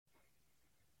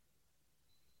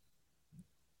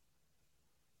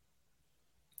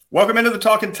Welcome into the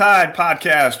Talkin Tide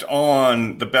podcast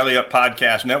on the Belly Up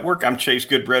Podcast Network. I'm Chase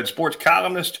Goodbread, sports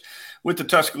columnist with the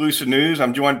Tuscaloosa News.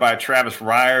 I'm joined by Travis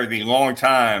Reier, the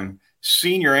longtime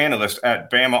senior analyst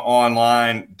at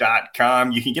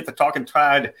BamaOnline.com. You can get the Talkin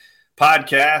Tide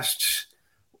podcast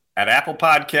at Apple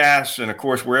Podcasts and, of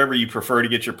course, wherever you prefer to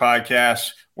get your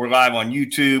podcasts. We're live on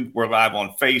YouTube. We're live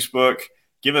on Facebook.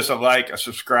 Give us a like, a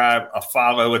subscribe, a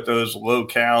follow at those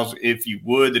locales if you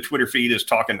would. The Twitter feed is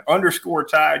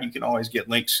Talkin_Tide. You can always get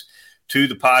links to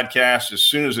the podcast as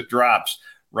soon as it drops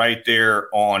right there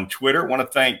on Twitter. I want to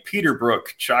thank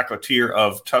Peterbrook Chocolatier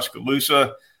of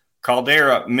Tuscaloosa,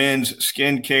 Caldera Men's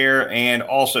Skincare, and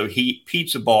also Heat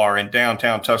Pizza Bar in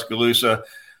downtown Tuscaloosa.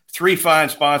 Three fine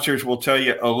sponsors. We'll tell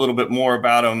you a little bit more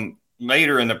about them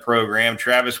later in the program.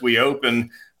 Travis, we open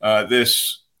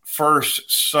this first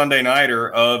Sunday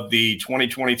nighter of the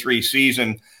 2023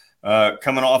 season,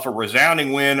 coming off a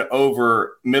resounding win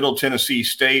over Middle Tennessee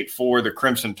State for the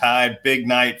Crimson Tide. Big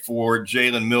night for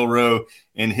Jalen Milroe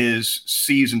in his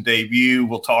season debut.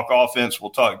 We'll talk offense,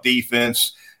 we'll talk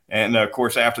defense, and of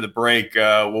course after the break,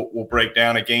 we'll break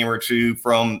down a game or two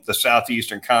from the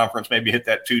Southeastern Conference, maybe hit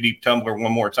that two-deep tumbler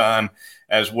one more time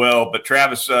as well. But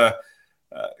Travis,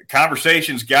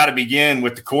 conversations got to begin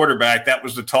with the quarterback. That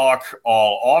was the talk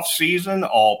all off-season,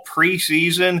 all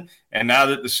preseason, and now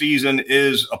that the season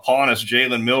is upon us,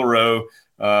 Jalen Milroe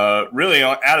really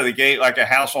out of the gate like a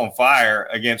house on fire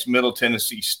against Middle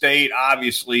Tennessee State.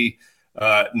 Obviously,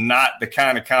 not the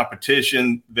kind of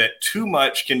competition that too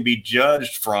much can be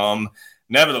judged from.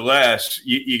 Nevertheless,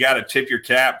 you got to tip your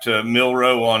cap to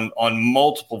Milroe on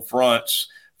multiple fronts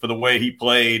for the way he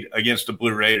played against the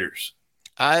Blue Raiders.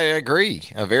 I agree.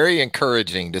 Very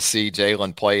encouraging to see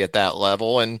Jalen play at that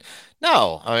level. And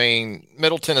no, I mean,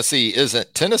 Middle Tennessee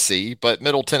isn't Tennessee, but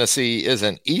Middle Tennessee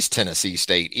isn't East Tennessee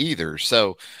State either.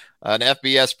 So an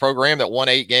FBS program that won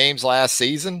 8 games last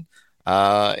season,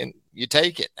 and you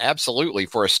take it absolutely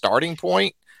for a starting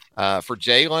point for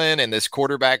Jalen and this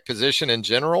quarterback position in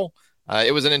general.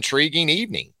 It was an intriguing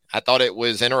evening. I thought it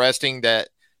was interesting that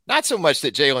not so much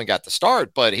that Jalen got the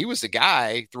start, but he was the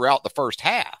guy throughout the first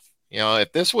half. You know,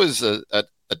 if this was a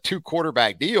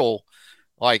 2-quarterback deal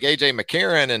like A.J.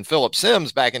 McCarron and Phillip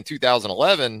Sims back in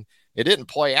 2011, it didn't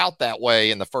play out that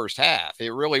way in the first half.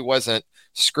 It really wasn't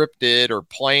scripted or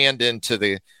planned into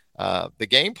the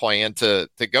game plan to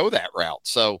go that route.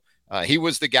 So he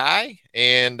was the guy.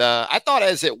 And I thought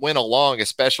as it went along,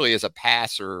 especially as a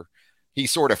passer, he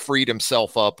sort of freed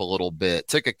himself up a little bit,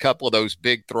 took a couple of those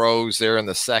big throws there in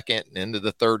the second and into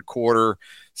the third quarter,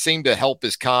 seemed to help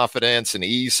his confidence and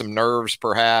ease some nerves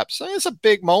perhaps. It's a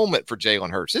big moment for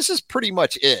Jalen Hurts. This is pretty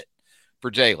much it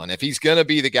for Jalen. If he's going to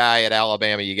be the guy at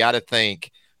Alabama, you got to think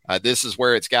this is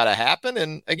where it's got to happen.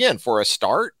 And again, for a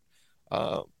start,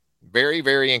 very,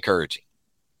 very encouraging.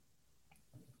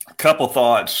 A couple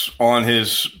thoughts on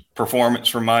his performance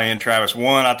from my end, Travis.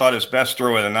 One, I thought his best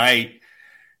throw of the night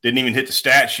didn't even hit the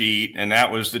stat sheet, and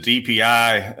that was the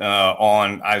DPI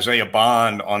on Isaiah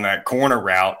Bond on that corner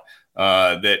route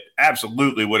that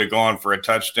absolutely would have gone for a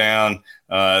touchdown.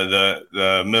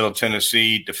 The Middle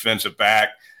Tennessee defensive back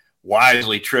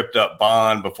wisely tripped up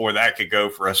Bond before that could go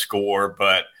for a score,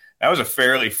 but that was a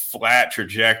fairly flat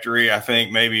trajectory. I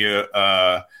think maybe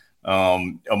a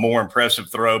more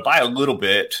impressive throw by a little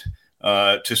bit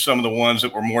to some of the ones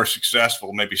that were more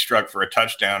successful, maybe struck for a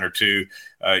touchdown or two.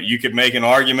 You could make an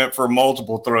argument for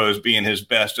multiple throws being his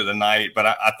best of the night, but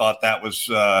I thought that was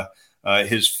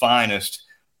his finest.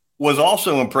 Was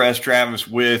also impressed, Travis,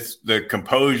 with the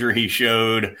composure he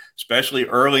showed, especially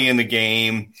early in the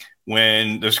game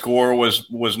when the score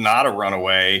was not a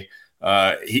runaway.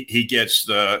 He gets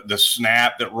the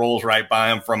snap that rolls right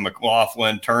by him from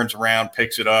McLaughlin, turns around,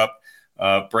 picks it up,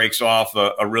 breaks off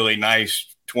a really nice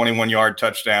 21-yard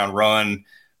touchdown run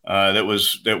that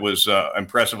was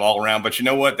impressive all around. But you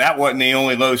know what? That wasn't the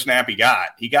only low snap he got.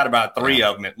 He got about 3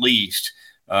 of them at least.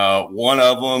 One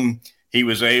of them, he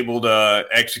was able to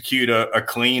execute a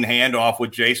clean handoff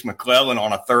with Jace McClellan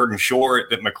on a 3rd and short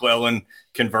that McClellan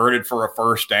converted for a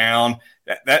first down.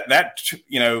 That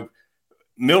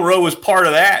Milroe was part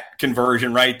of that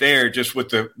conversion right there, just with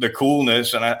the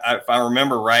coolness. And if I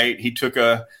remember right, he took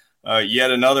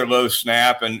yet another low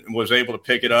snap and was able to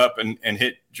pick it up and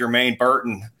hit Jermaine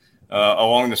Burton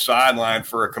along the sideline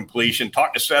for a completion.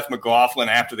 Talked to Seth McLaughlin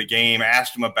after the game,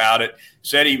 asked him about it,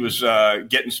 said he was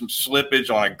getting some slippage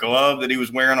on a glove that he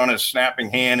was wearing on his snapping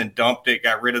hand and dumped it,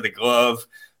 got rid of the glove.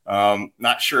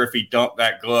 Not sure if he dumped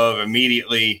that glove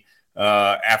immediately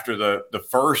after the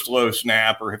first low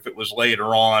snap or if it was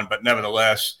later on, but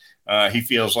nevertheless, he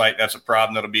feels like that's a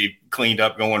problem that'll be cleaned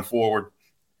up going forward.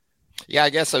 Yeah, I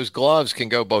guess those gloves can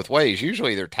go both ways.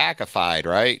 Usually they're tackified,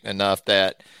 right? Enough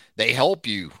that they help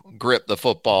you grip the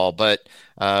football. But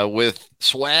with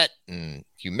sweat and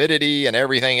humidity and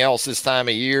everything else this time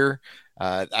of year,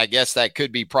 I guess that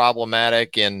could be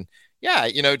problematic. And yeah,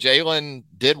 Jalen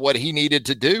did what he needed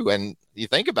to do. And you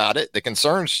think about it, the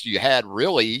concerns you had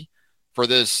really for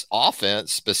this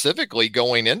offense, specifically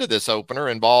going into this opener,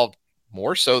 involved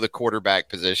more so the quarterback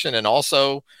position and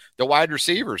also the wide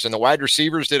receivers. And the wide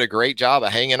receivers did a great job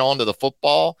of hanging on to the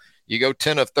football. You go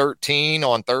 10 of 13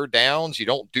 on third downs. You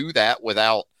don't do that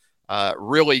without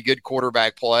really good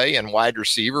quarterback play and wide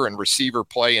receiver and receiver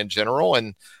play in general.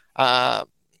 And I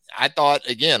thought,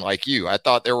 again, like you, I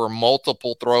thought there were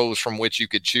multiple throws from which you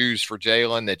could choose for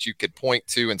Jalen that you could point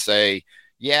to and say,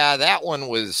 yeah, that one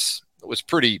was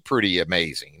pretty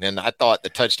amazing. And I thought the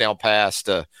touchdown pass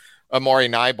to Amari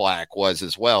Niblack was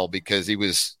as well, because he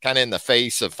was kind of in the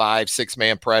face of 5-6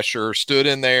 man pressure, stood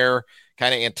in there,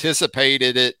 kind of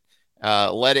anticipated it,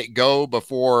 let it go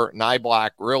before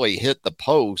Niblack really hit the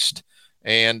post,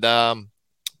 and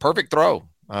perfect throw.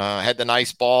 Had the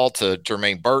nice ball to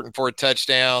Jermaine Burton for a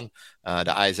touchdown,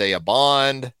 to Isaiah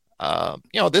Bond.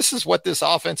 This is what this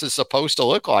offense is supposed to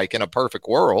look like in a perfect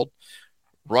world.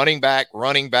 Running back,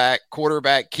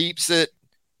 quarterback keeps it,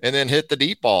 and then hit the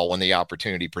deep ball when the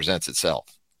opportunity presents itself.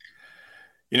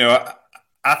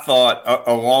 I thought,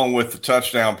 along with the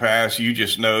touchdown pass you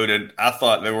just noted, I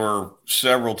thought there were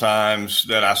several times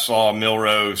that I saw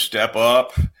Milroe step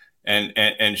up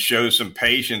and show some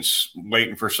patience,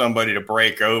 waiting for somebody to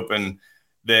break open,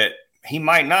 that he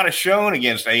might not have shown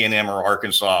against A&M or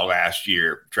Arkansas last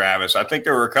year, Travis. I think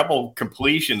there were a couple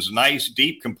completions, nice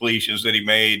deep completions that he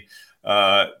made,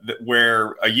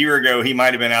 where a year ago he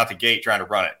might have been out the gate trying to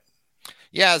run it.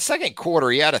 Yeah, second quarter,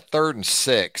 he had a 3rd and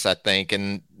 6, I think,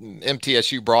 and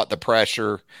MTSU brought the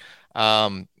pressure.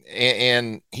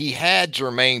 And he had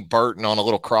Jermaine Burton on a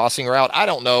little crossing route. I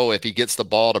don't know if he gets the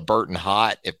ball to Burton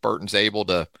hot, if Burton's able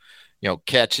to,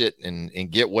 catch it and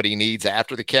get what he needs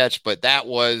after the catch. But that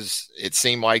was, it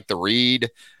seemed like, the read,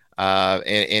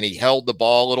 and he held the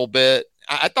ball a little bit.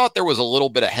 I thought there was a little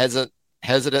bit of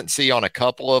hesitancy on a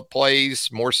couple of plays,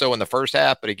 more so in the first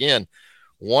half. But again,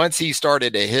 once he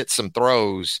started to hit some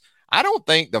throws, I don't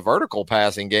think the vertical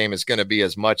passing game is going to be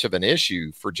as much of an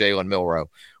issue for Jalen Milroe.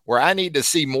 Where I need to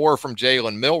see more from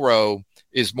Jalen Milroe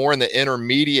is more in the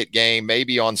intermediate game,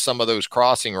 maybe on some of those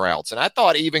crossing routes. And I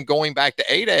thought even going back to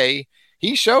 8A,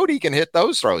 he showed he can hit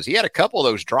those throws. He had a couple of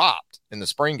those dropped in the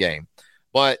spring game.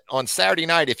 But on Saturday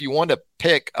night, if you want to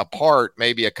pick apart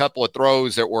maybe a couple of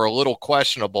throws that were a little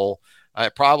questionable,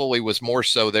 it probably was more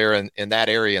so there in that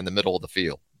area in the middle of the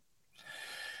field.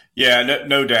 Yeah,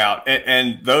 no doubt.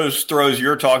 And those throws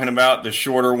you're talking about, the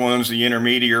shorter ones, the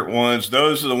intermediate ones,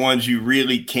 those are the ones you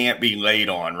really can't be late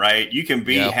on, right? You can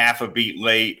be half a beat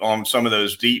late on some of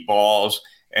those deep balls,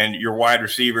 and your wide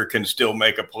receiver can still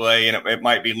make a play, and it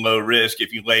might be low risk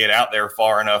if you lay it out there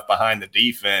far enough behind the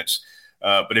defense.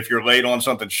 But if you're late on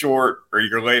something short or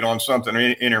you're late on something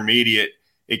intermediate,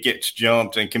 it gets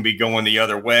jumped and can be going the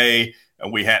other way.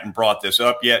 We hadn't brought this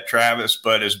up yet, Travis,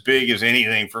 but as big as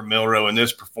anything for Milroe in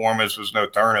this performance was no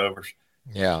turnovers.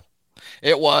 Yeah,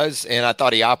 it was. And I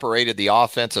thought he operated the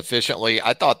offense efficiently.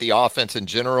 I thought the offense in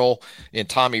general in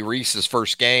Tommy Rees's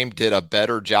first game did a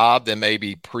better job than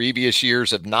maybe previous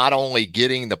years of not only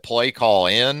getting the play call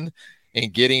in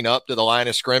and getting up to the line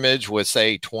of scrimmage with,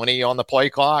 say, 20 on the play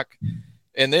clock.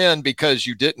 And then because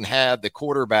you didn't have the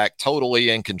quarterback totally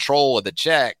in control of the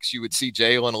checks, you would see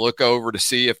Jalen look over to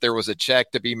see if there was a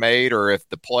check to be made or if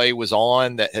the play was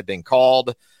on that had been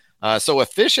called. So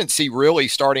efficiency really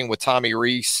starting with Tommy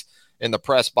Rees in the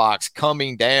press box,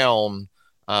 coming down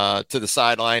to the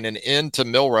sideline and into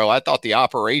Milroe. I thought the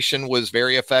operation was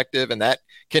very effective, and that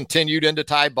continued into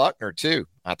Ty Buckner too.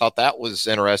 I thought that was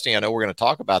interesting. I know we're going to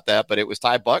talk about that, but it was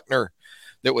Ty Buckner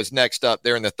that was next up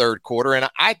there in the third quarter. And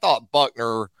I thought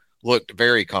Buckner looked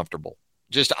very comfortable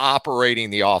just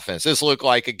operating the offense. This looked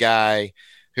like a guy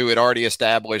who had already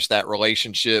established that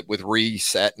relationship with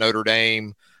Rees at Notre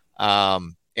Dame.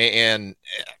 And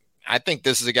I think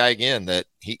this is a guy, again, that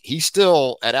he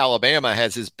still at Alabama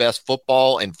has his best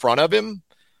football in front of him.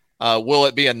 Will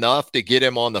it be enough to get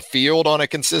him on the field on a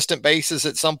consistent basis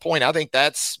at some point? I think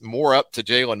that's more up to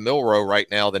Jalen Milroe right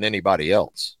now than anybody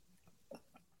else.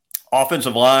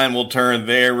 Offensive line, we'll turn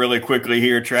there really quickly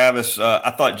here, Travis. I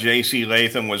thought J.C.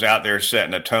 Latham was out there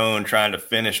setting a tone, trying to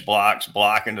finish blocks,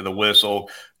 blocking to the whistle,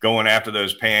 going after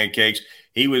those pancakes.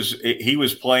 He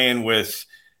was playing with,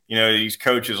 these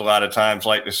coaches a lot of times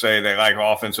like to say they like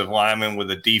offensive linemen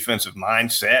with a defensive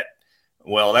mindset.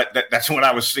 Well, that's what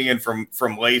I was seeing from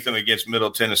Latham against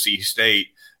Middle Tennessee State.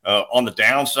 On the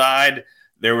downside,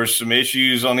 there were some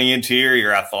issues on the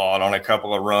interior, I thought, on a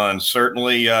couple of runs.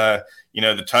 Certainly,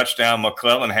 the touchdown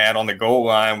McClellan had on the goal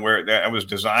line where that was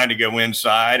designed to go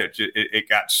inside. It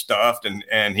got stuffed,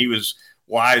 and he was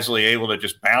wisely able to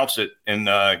just bounce it and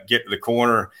get to the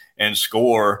corner and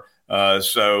score.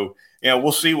 So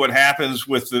we'll see what happens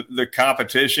with the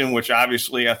competition, which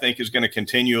obviously I think is going to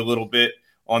continue a little bit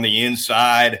on the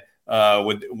inside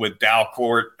with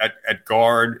Dalcourt at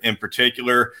guard in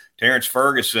particular. Terrence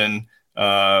Ferguson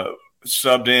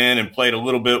subbed in and played a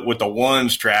little bit with the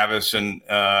ones, Travis, and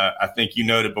I think you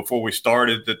noted before we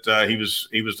started that he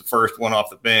was the first one off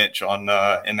the bench on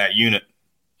in that unit.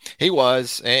 He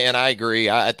was, and I agree.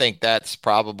 I think that's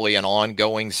probably an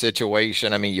ongoing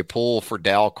situation. I mean, you pull for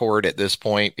Dalcourt at this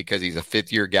point because he's a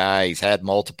fifth-year guy. He's had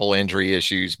multiple injury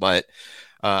issues, but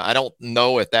I don't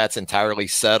know if that's entirely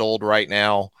settled right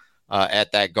now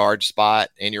at that guard spot.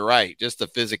 And you're right, just the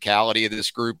physicality of this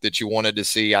group that you wanted to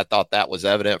see, I thought that was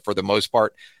evident for the most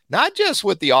part, not just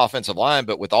with the offensive line,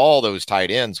 but with all those tight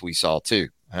ends we saw too.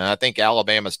 And I think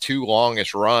Alabama's two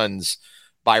longest runs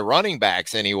by running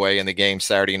backs anyway in the game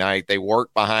Saturday night, they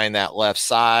worked behind that left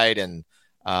side and,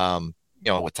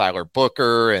 with Tyler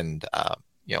Booker and,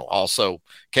 also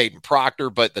Caden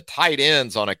Proctor, but the tight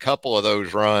ends on a couple of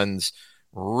those runs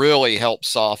really helped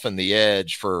soften the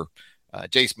edge for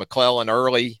Jace McClellan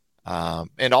early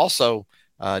and also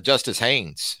Justice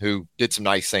Haynes, who did some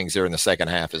nice things there in the second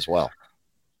half as well.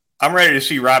 I'm ready to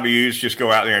see Robbie Hughes just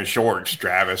go out there in shorts,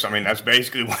 Travis. I mean, that's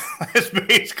basically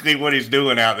what he's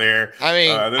doing out there. I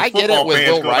mean, I get it with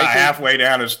Will Reichert. Halfway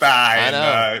down his thigh.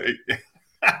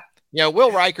 I know.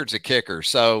 Will Reichert's a kicker,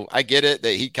 so I get it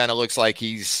that he kind of looks like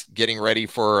he's getting ready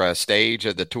for a stage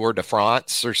of the Tour de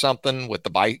France or something with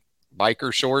the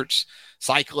biker shorts,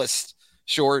 cyclist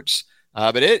shorts.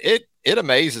 But it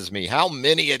amazes me how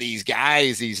many of these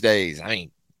guys these days, I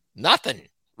mean, nothing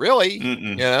really,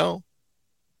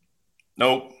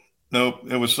 Nope.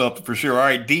 It was something for sure. All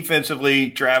right,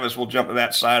 defensively, Travis will jump to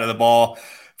that side of the ball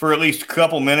for at least a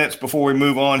couple minutes before we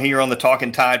move on here on the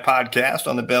Talkin Tide podcast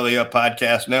on the Belly Up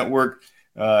Podcast Network.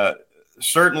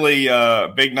 Certainly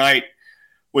a big night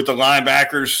with the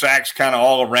linebackers, sacks kind of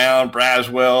all around.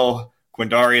 Braswell,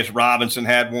 Quindarius Robinson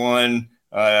had one.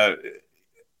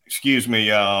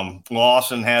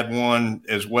 Lawson had one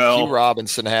as well. Q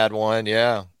Robinson had one,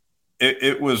 yeah.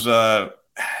 It was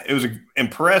an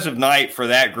impressive night for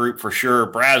that group for sure.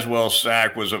 Braswell's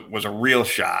sack was a real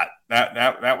shot.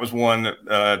 That was one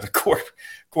that the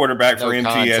quarterback for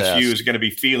MTSU is going to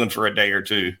be feeling for a day or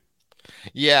two.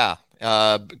 Yeah,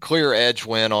 clear edge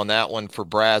win on that one for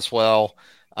Braswell.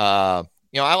 I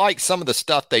like some of the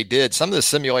stuff they did, some of the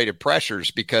simulated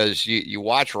pressures, because you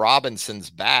watch Robinson's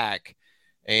back,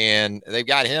 and they've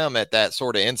got him at that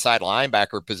sort of inside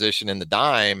linebacker position in the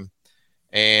dime,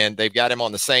 and they've got him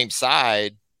on the same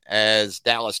side as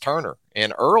Dallas Turner.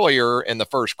 And earlier in the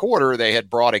first quarter, they had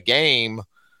brought a game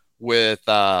with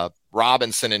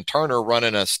Robinson and Turner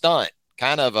running a stunt,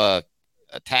 kind of a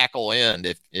tackle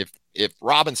end. If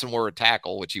Robinson were a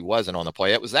tackle, which he wasn't on the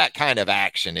play, it was that kind of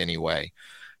action anyway.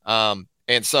 And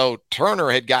so Turner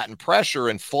had gotten pressure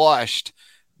and flushed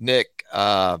Nick,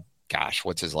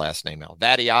 what's his last name now?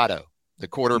 Vattiato, the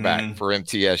quarterback for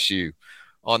MTSU,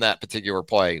 on that particular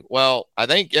play. Well, I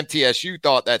think MTSU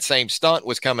thought that same stunt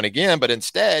was coming again, but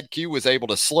instead Q was able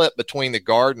to slip between the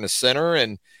guard and the center.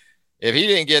 And if he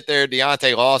didn't get there,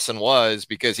 Deontay Lawson was,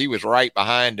 because he was right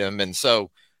behind him. And so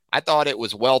I thought it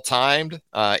was well-timed,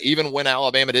 even when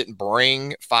Alabama didn't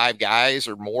bring five guys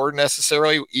or more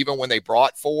necessarily, even when they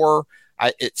brought four,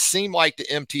 it seemed like to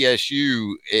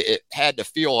MTSU, it had to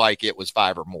feel like it was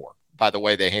five or more by the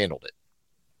way they handled it.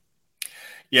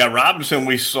 Yeah, Robinson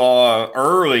we saw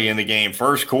early in the game,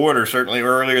 first quarter, certainly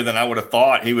earlier than I would have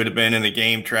thought he would have been in the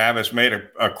game. Travis made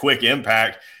a quick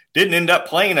impact. Didn't end up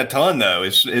playing a ton, though.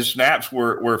 His snaps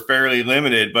were fairly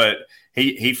limited, but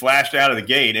he flashed out of the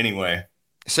gate anyway.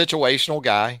 Situational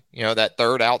guy, that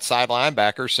third outside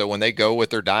linebacker. So when they go with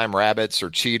their dime rabbits or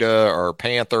cheetah or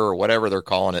panther or whatever they're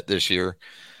calling it this year,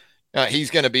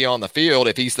 he's going to be on the field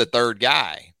if he's the third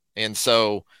guy. And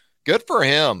so good for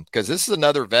him, because this is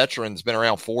another veteran that's been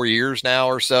around 4 years now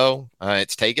or so.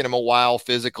 It's taken him a while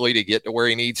physically to get to where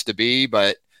he needs to be,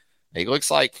 but it looks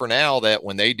like for now that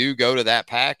when they do go to that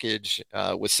package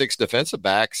with six defensive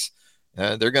backs,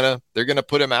 they're gonna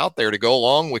put him out there to go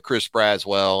along with Chris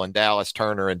Braswell and Dallas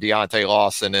Turner and Deontay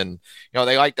Lawson, and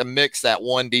they like to mix that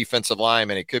one defensive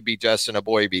lineman. It could be Justin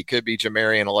Aboibe, it could be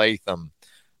Jamarian Latham.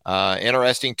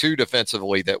 Interesting too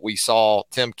defensively that we saw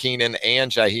Tim Keenan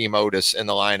and Jaheim Otis in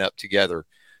the lineup together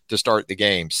to start the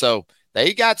game. So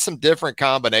they got some different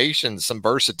combinations, some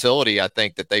versatility, I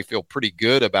think, that they feel pretty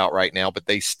good about right now, but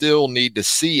they still need to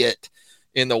see it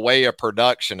in the way of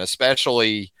production,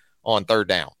 especially on third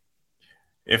down.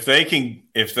 If they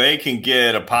can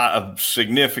get a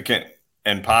significant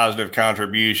and positive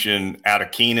contribution out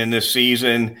of Keenan this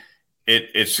season,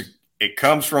 it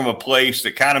comes from a place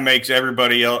that kind of makes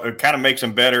everybody else, it kind of makes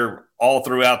them better all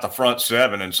throughout the front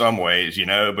seven in some ways,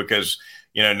 because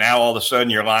now all of a sudden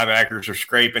your linebackers are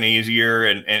scraping easier,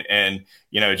 and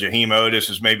Jaheim Otis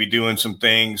is maybe doing some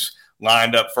things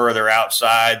lined up further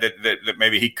outside that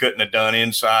maybe he couldn't have done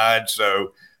inside.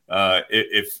 So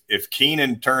if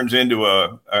Keenan turns into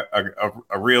a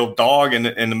real dog in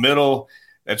the middle,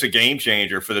 that's a game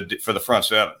changer for the front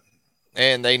seven.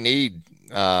 And they need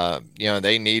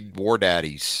they need war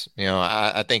daddies.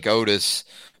 I think Otis,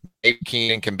 maybe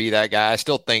Keenan can be that guy. I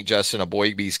still think Justin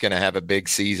Aboigbe's going to have a big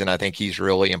season. I think he's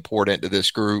really important to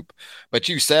this group. But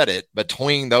you said it,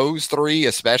 between those three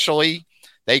especially,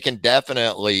 they can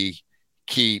definitely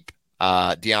keep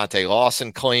Deontay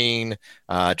Lawson clean,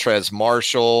 Trez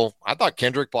Marshall. I thought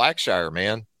Kendrick Blackshire,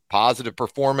 man, positive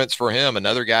performance for him.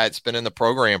 Another guy that's been in the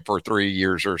program for 3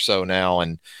 years or so now,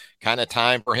 and kind of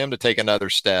time for him to take another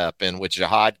step. And with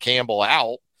Jahad Campbell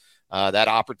out, that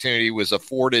opportunity was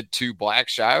afforded to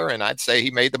Blackshire, and I'd say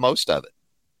he made the most of it.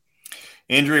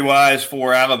 Injury-wise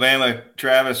for Alabama,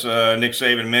 Travis, Nick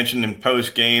Saban mentioned in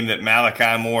post-game that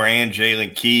Malachi Moore and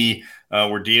Jalen Key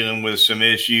were dealing with some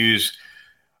issues.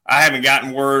 I haven't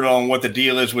gotten word on what the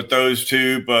deal is with those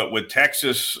two, but with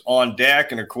Texas on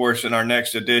deck, and of course in our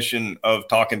next edition of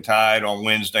Talkin Tide on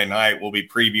Wednesday night, we'll be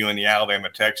previewing the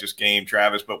Alabama-Texas game,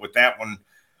 Travis. But with that one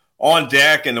on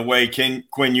deck and the way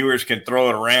Quinn Ewers can throw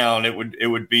it around, it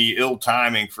would be ill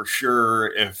timing for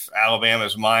sure if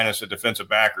Alabama's minus a defensive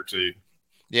back or two.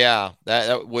 Yeah,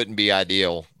 that wouldn't be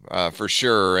ideal for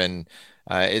sure. And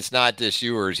it's not just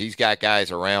Ewers. He's got guys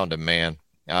around him, man.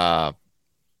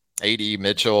 A.D.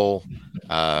 Mitchell,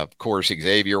 of course,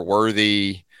 Xavier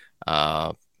Worthy.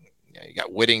 You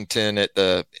got Whittington at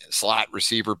the slot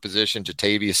receiver position,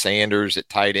 Jatavius Sanders at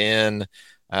tight end.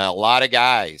 A lot of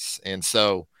guys. And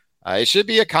so it should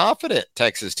be a confident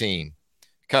Texas team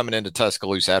coming into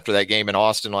Tuscaloosa after that game in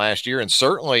Austin last year, and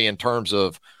certainly in terms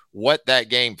of what that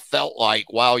game felt like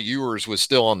while Ewers was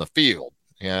still on the field.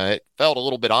 It felt a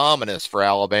little bit ominous for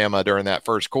Alabama during that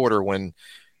first quarter when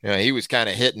he was kind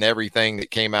of hitting everything that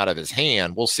came out of his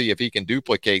hand. We'll see if he can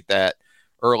duplicate that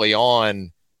early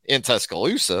on in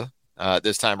Tuscaloosa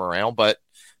this time around. But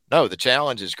no, the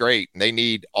challenge is great. They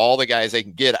need all the guys they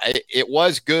can get. It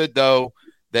was good, though,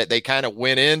 that they kind of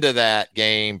went into that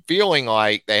game feeling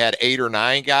like they had 8 or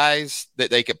 9 guys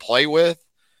that they could play with.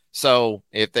 So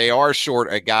if they are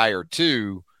short a guy or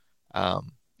two,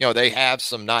 they have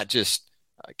some not just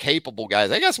capable guys.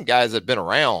 They got some guys that have been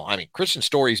around. I mean, Christian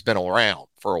Story's been around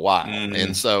for a while. Mm-hmm.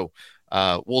 And so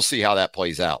we'll see how that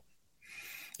plays out.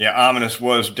 Yeah, ominous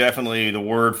was definitely the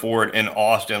word for it in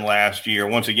Austin last year.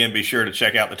 Once again, be sure to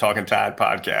check out the Talkin Tide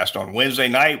podcast on Wednesday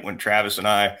night when Travis and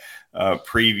I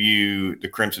preview the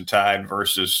Crimson Tide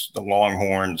versus the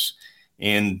Longhorns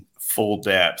in full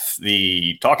depth.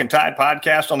 The Talkin Tide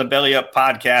podcast on the Belly Up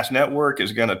Podcast Network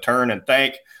is going to turn and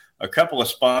thank a couple of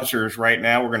sponsors right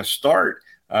now. We're going to start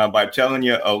by telling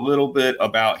you a little bit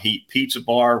about Heat Pizza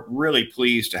Bar. Really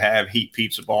pleased to have Heat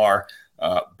Pizza Bar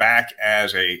back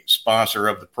as a sponsor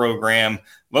of the program.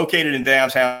 Located in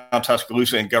downtown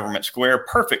Tuscaloosa in Government Square,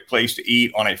 perfect place to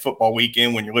eat on a football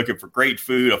weekend when you're looking for great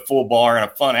food, a full bar, and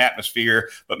a fun atmosphere,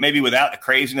 but maybe without the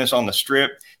craziness on the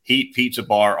strip. Heat Pizza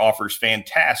Bar offers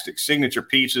fantastic signature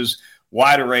pizzas,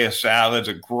 wide array of salads,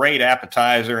 a great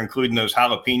appetizer, including those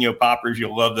jalapeno poppers.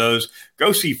 You'll love those.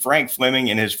 Go see Frank Fleming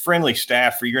and his friendly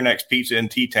staff for your next pizza in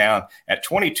T-Town at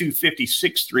 2250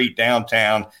 6th Street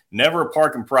downtown. Never a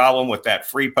parking problem with that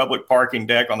free public parking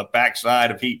deck on the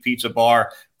backside of Heat Pizza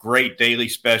Bar. Great daily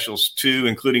specials, too,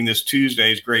 including this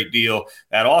Tuesday's great deal.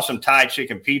 That awesome Thai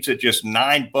chicken pizza, just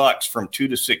 $9 from 2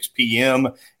 to 6 p.m.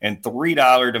 and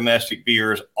 $3 domestic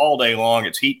beers all day long.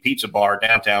 It's Heat Pizza Bar,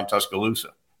 downtown Tuscaloosa.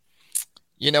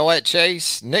 You know what,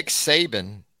 Chase? Nick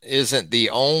Saban isn't the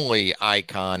only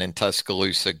icon in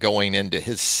Tuscaloosa going into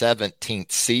his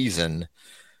 17th season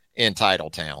in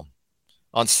Titletown.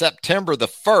 On September the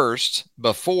 1st,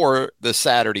 before the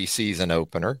Saturday season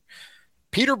opener,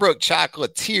 Peterbrook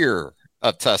Chocolatier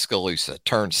of Tuscaloosa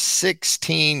turned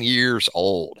 16 years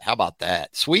old. How about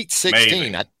that? Sweet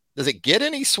 16. Does it get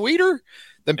any sweeter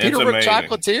than Peterbrook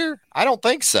Chocolatier? I don't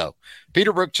think so.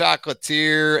 Peterbrook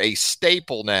Chocolatier, a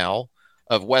staple now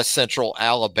of West Central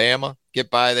Alabama.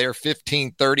 Get by there,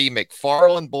 1530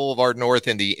 McFarland Boulevard North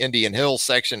in the Indian Hills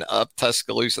section of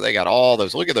Tuscaloosa. They got all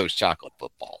those. Look at those chocolate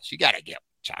footballs. You got to get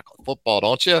chocolate football,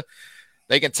 don't you?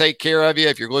 They can take care of you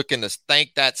if you're looking to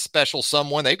thank that special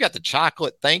someone. They've got the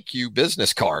chocolate thank you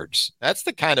business cards. That's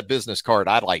the kind of business card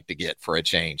I'd like to get for a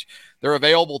change. They're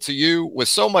available to you with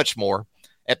so much more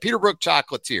at Peterbrook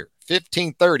Chocolatier,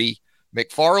 1530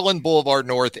 McFarland Boulevard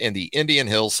North in the Indian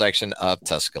Hills section of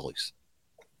Tuscaloosa.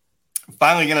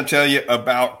 Finally, going to tell you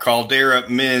about Caldera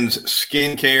Men's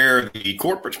Skincare, the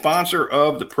corporate sponsor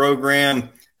of the program.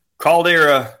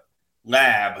 Caldera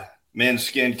Lab Men's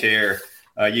Skincare.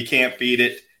 You can't beat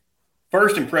it.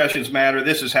 First impressions matter.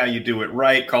 This is how you do it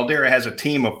right. Caldera has a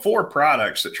team of 4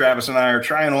 products that Travis and I are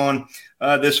trying on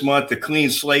this month: the Clean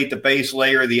Slate, the Base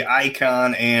Layer, the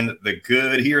Icon, and the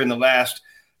Good. Here in the last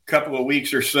couple of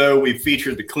weeks or so, we've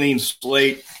featured the Clean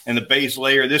Slate and the Base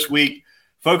Layer. This week,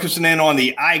 focusing in on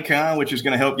the Icon, which is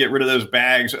going to help get rid of those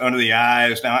bags under the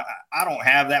eyes. Now, I don't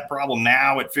have that problem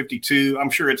now at 52. I'm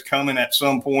sure it's coming at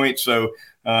some point. So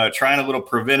trying a little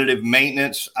preventative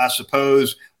maintenance, I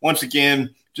suppose. Once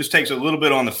again, just takes a little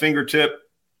bit on the fingertip.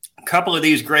 A couple of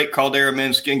these great Caldera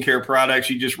Men's Skincare products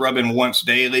you just rub in once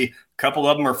daily. A couple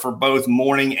of them are for both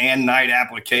morning and night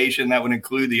application. That would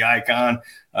include the Icon.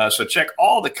 So check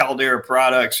all the Caldera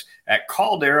products at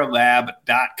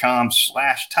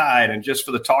calderalab.com/Tide. And just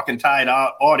for the Talkin Tide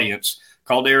audience,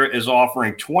 Caldera is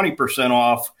offering 20%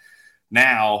 off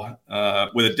now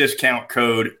with a discount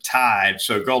code TIDE.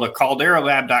 So go to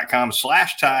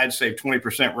calderalab.com/Tide, save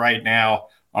 20% right now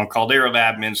on Caldera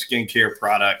Lab Men's Skincare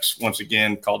products. Once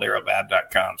again,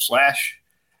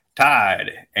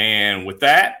 calderalab.com/Tide. And with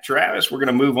that, Travis, we're going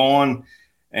to move on.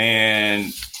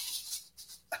 And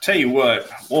I tell you what,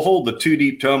 we'll hold the 2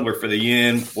 deep tumbler for the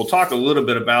end. We'll talk a little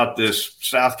bit about this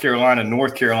South Carolina,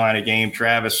 North Carolina game,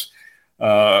 Travis,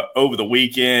 over the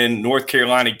weekend. North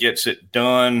Carolina gets it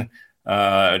done.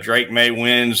 Drake May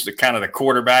wins the kind of the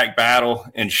quarterback battle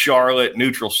in Charlotte,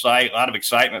 neutral site. A lot of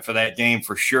excitement for that game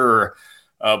for sure.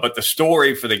 But the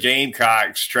story for the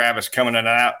Gamecocks, Travis, coming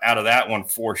out of that one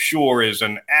for sure is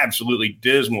an absolutely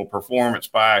dismal performance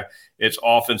by its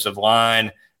offensive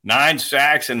line. 9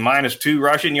 sacks and -2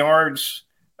 rushing yards.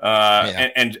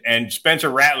 And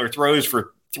Spencer Rattler throws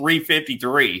for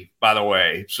 353, by the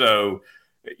way. So,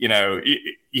 you know,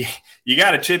 you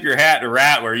got to tip your hat to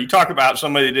Rattler. You talk about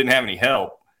somebody that didn't have any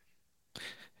help.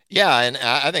 Yeah, and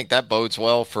I think that bodes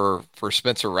well for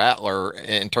Spencer Rattler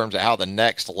in terms of how the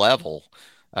next level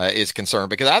is concerned,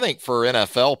 because I think for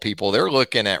NFL people, they're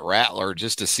looking at Rattler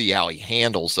just to see how he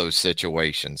handles those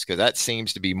situations, because that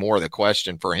seems to be more the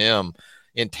question for him.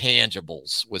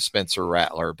 Intangibles with Spencer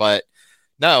Rattler. But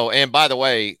no, and by the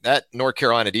way, that North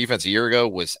Carolina defense a year ago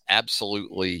was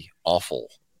absolutely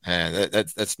awful. And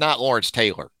that's not Lawrence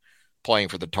Taylor playing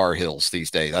for the Tar Heels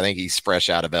these days. I think he's fresh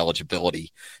out of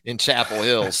eligibility in Chapel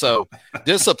Hill. So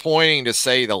disappointing to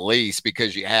say the least,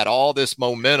 because you had all this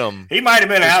momentum. He might have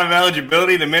been out of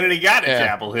eligibility the minute he got to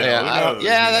Chapel Hill.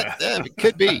 That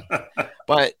could be.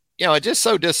 But, you know, it's just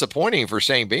so disappointing for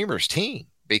Shane Beamer's team,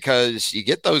 because you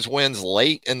get those wins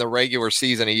late in the regular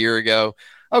season a year ago.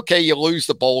 Okay, you lose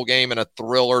the bowl game in a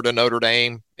thriller to Notre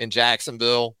Dame in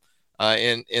Jacksonville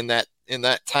in that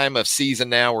time of season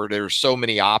now where there's so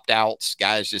many opt-outs,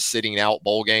 guys just sitting out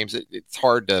bowl games. It's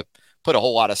hard to put a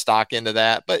whole lot of stock into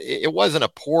that, but it wasn't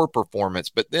a poor performance.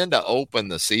 But then to open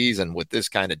the season with this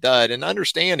kind of dud, and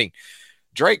understanding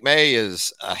Drake May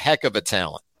is a heck of a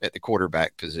talent at the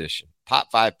quarterback position.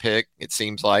 Top 5 pick, it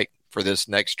seems like, for this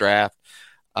next draft.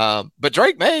 But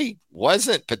Drake May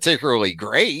wasn't particularly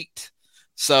great.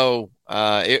 So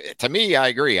to me, I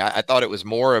agree. I thought it was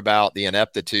more about the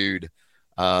ineptitude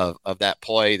of that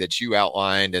play that you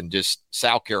outlined, and just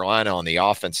South Carolina on the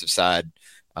offensive side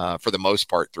for the most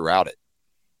part throughout it.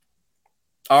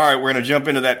 All right, we're going to jump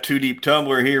into that 2 deep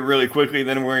tumbler here really quickly.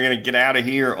 Then we're going to get out of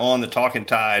here on the Talkin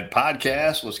Tide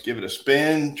podcast. Let's give it a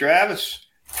spin, Travis.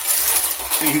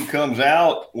 See who comes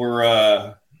out.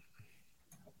 We're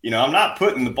I'm not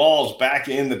putting the balls back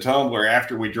in the tumbler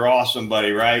after we draw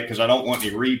somebody, right? Because I don't want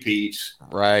any repeats.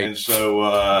 Right. And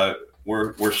so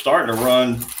we're starting to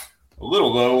run a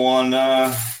little low on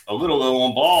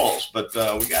balls, but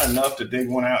we got enough to dig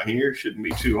one out here. Shouldn't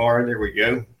be too hard. There we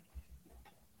go.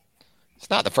 It's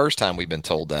not the first time we've been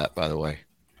told that, by the way.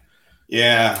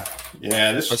 Yeah.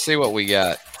 Let's see what we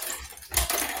got.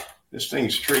 This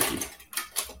thing's tricky.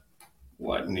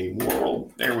 What in the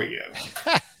world? There we go.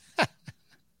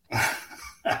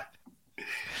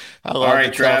 All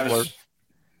right, Travis.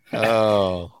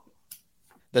 Oh,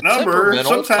 the number.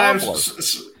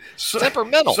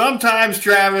 temperamental. Sometimes,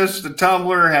 Travis, the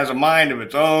tumbler has a mind of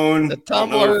its own. The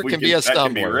tumbler can be a stumbler. That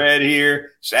can be read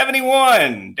here.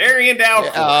 71, Darian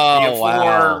Dalcourt, the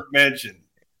aforementioned.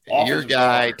 Your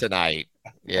guy tonight.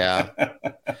 Yeah.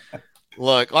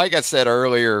 Look, like I said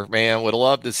earlier, man, would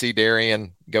love to see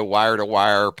Darian go wire to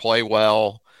wire, play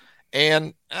well.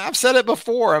 And I've said it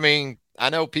before. I mean, I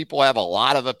know people have a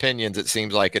lot of opinions, it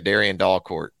seems like, at Darian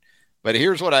Dalcourt. But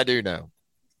here's what I do know.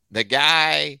 The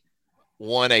guy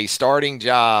won a starting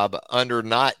job under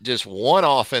not just one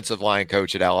offensive line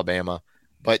coach at Alabama,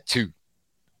 but two.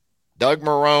 Doug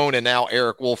Marrone and now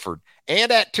Eric Wolford.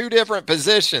 And at two different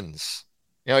positions.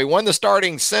 You know, he won the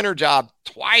starting center job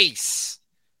twice.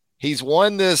 He's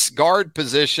won this guard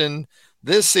position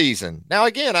this season. Now,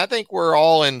 again, I think we're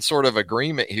all in sort of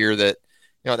agreement here that,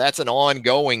 you know, that's an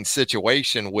ongoing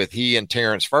situation with he and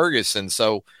Terrence Ferguson.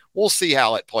 So we'll see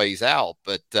how it plays out.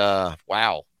 But,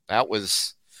 wow, that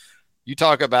was – you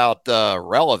talk about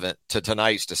relevant to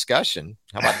tonight's discussion.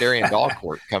 How about Darian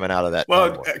Dalcourt coming out of that?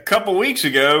 Well, tumbler? A couple weeks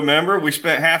ago, remember, we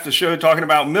spent half the show talking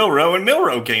about Milroe, and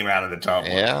Milroe came out of the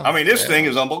tumbler. Yeah, I mean, this thing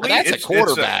is unbelievable. That's a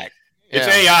quarterback. It's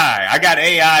AI. I got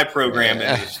AI programmed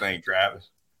into this thing, Travis.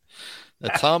 The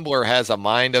tumbler has a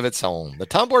mind of its own. The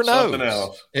tumbler knows. Something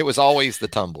else. It was always the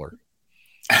tumbler.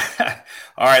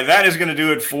 All right, that is going to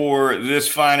do it for this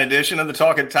fine edition of the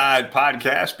Talkin Tide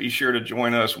podcast. Be sure to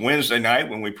join us Wednesday night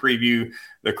when we preview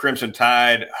the Crimson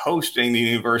Tide hosting the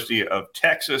University of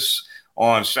Texas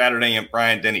on Saturday at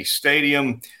Bryant-Denny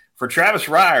Stadium. For Travis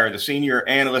Reier, the senior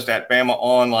analyst at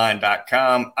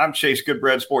BamaOnline.com, I'm Chase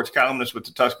Goodbread, sports columnist with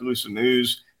the Tuscaloosa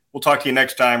News. We'll talk to you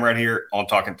next time right here on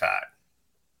Talkin Tide.